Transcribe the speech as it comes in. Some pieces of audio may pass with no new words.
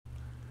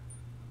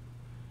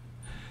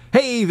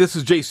Hey, this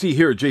is JC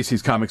here at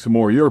JC's Comics and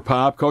More, your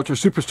pop culture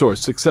superstore,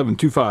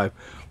 6725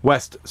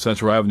 West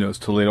Central Avenue,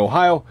 Toledo,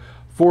 Ohio,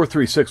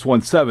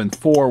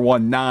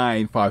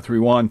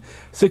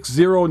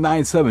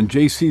 43617-419-531-6097.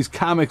 JC's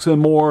Comics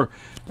and More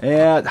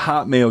at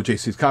Hotmail,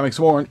 JC's Comics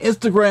and More on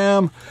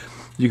Instagram.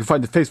 You can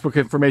find the Facebook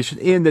information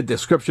in the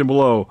description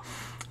below.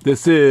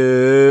 This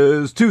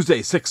is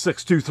Tuesday,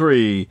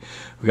 6/6/23.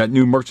 We got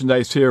new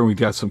merchandise here. We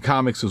got some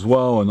comics as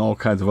well and all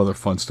kinds of other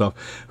fun stuff.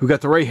 We got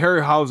the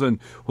Harryhausen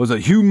was a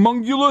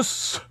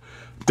humongous,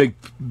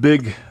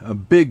 big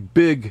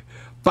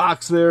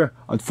box there.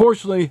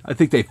 Unfortunately, I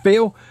think they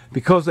fail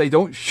because they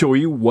don't show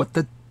you what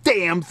the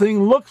damn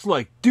thing looks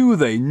like. Do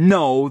they?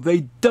 No,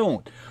 they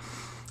don't.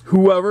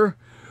 Whoever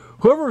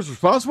is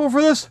responsible for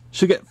this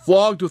should get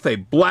flogged with a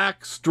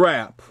black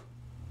strap.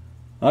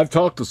 I've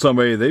talked to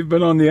somebody; they've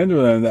been on the end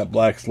of that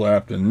black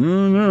strap,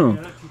 and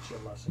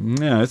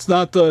yeah, it's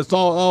not. It's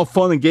all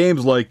fun and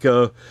games, like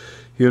that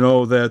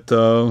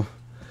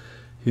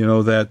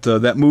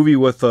movie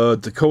with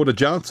Dakota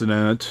Johnson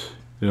in it.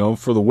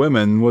 For the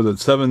women, was it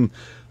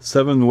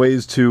seven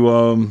ways to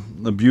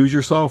abuse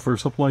yourself or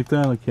something like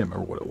that? I can't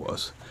remember what it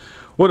was.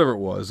 Whatever it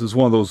was, it's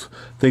one of those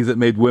things that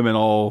made women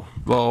all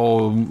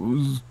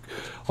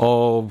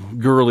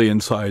girly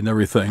inside and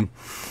everything.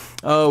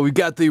 We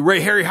got the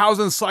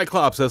Harryhausen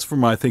Cyclops. That's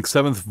from, I think,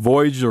 7th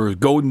Voyage or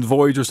Golden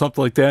Voyage or something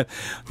like that.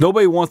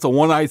 Nobody wants a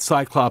one-eyed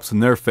Cyclops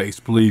in their face,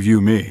 believe you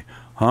me.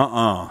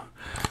 All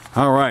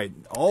right.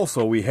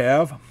 Also, we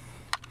have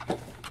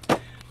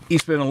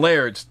Eastman and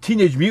Laird's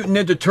Teenage Mutant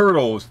Ninja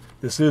Turtles.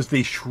 This is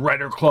the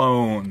Shredder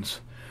clones.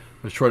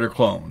 The Shredder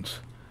clones.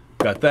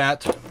 Got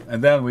that.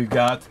 And then we've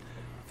got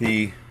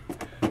the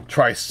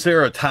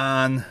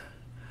Triceraton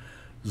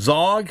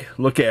Zog.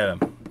 Look at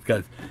him.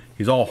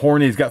 He's all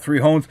horny. He's got 3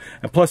 horns,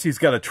 and plus he's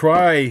got a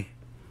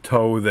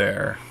tri-toe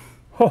there.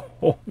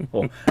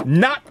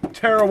 Not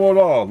terrible at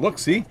all. Look,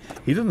 see,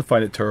 he doesn't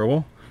find it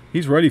terrible.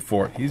 He's ready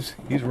for it. He's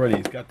ready.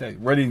 He's got that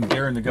ready and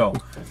daring to go.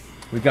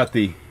 We got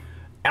the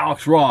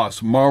Alex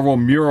Ross Marvel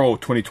Mural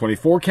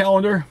 2024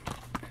 calendar.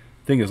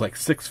 Thing is like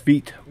 6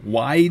 feet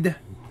wide.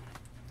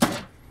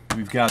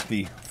 We've got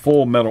the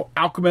Full Metal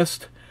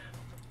Alchemist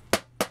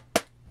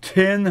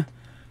tin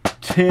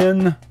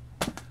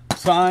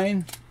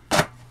sign.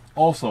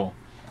 Also,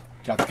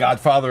 got the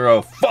Godfather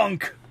of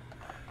Funk,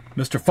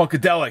 Mr.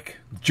 Funkadelic,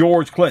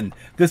 George Clinton.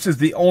 This is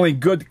the only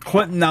good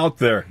Clinton out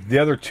there. The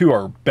other 2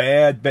 are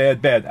bad.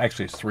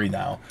 Actually, it's 3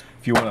 now,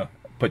 if you want to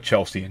put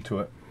Chelsea into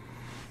it.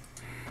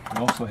 We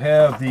also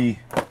have the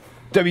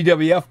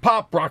WWF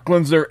Pop, Brock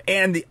Lesnar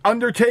and The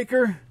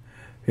Undertaker.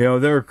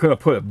 They're going to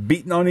put a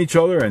beating on each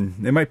other, and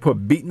they might put a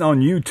beating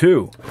on you,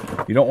 too.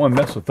 You don't want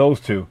to mess with those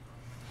 2.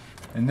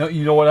 And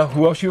you know what?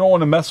 Who else you don't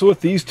want to mess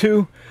with? These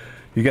 2?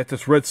 You got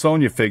this Red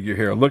Sonja figure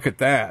here. Look at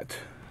that.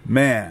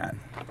 Man,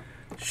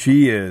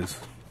 she is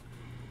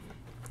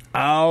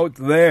out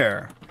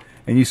there.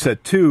 And you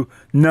said 2.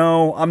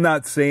 No, I'm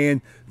not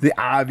saying the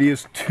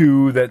obvious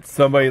 2 that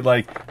somebody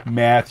like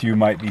Matthew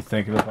might be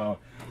thinking about.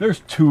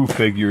 There's 2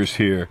 figures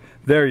here.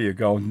 There you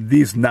go.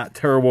 These not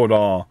terrible at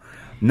all.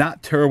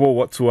 Not terrible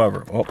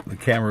whatsoever. Oh, the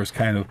camera is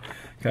kind of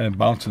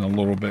bouncing a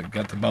little bit.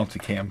 Got the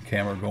bouncy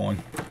camera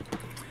going.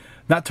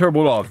 Not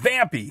terrible at all.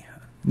 Vampy.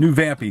 New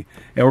Vampy,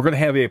 and we're going to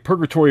have a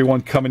Purgatory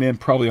one coming in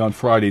probably on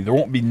Friday. There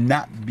won't be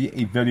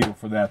a video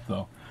for that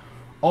though.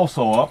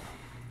 Also up,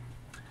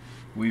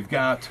 we've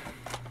got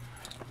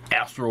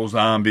Astro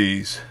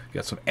Zombies.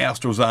 Got some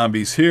Astro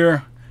Zombies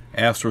here,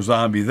 Astro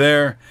Zombie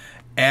there,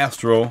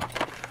 Astro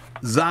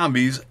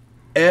Zombies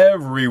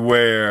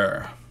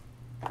everywhere.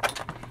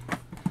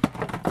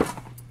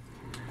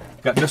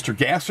 Got Mr.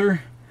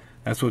 Gasser.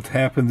 That's what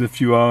happens if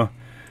you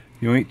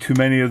eat too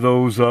many of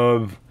those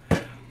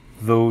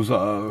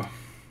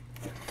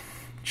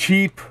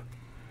cheap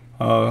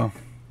car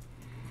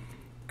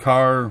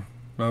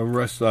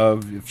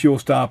fuel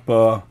stop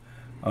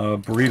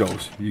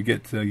burritos. You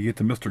get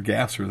the Mr.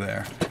 Gasser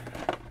there.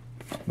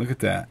 Look at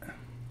that.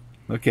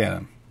 Look at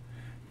him.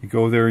 You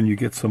go there and you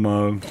get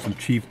some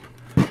cheap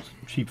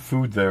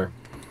food there.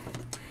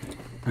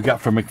 We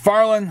got from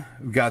McFarlane.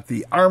 We got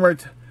the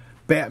Armored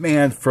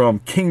Batman from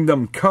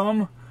Kingdom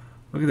Come.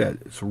 Look at that.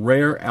 It's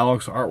rare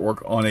Alex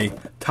artwork on a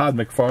Todd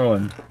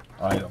McFarlane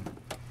item.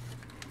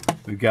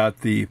 We got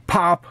the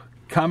Pop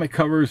comic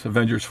covers,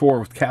 Avengers 4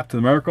 with Captain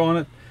America on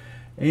it,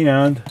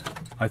 and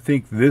I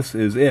think this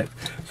is it.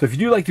 So if you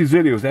do like these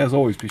videos, as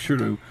always, be sure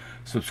to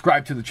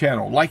subscribe to the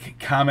channel, like,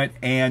 comment,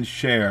 and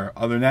share.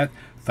 Other than that,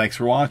 thanks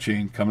for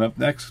watching. Coming up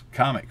next,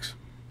 comics.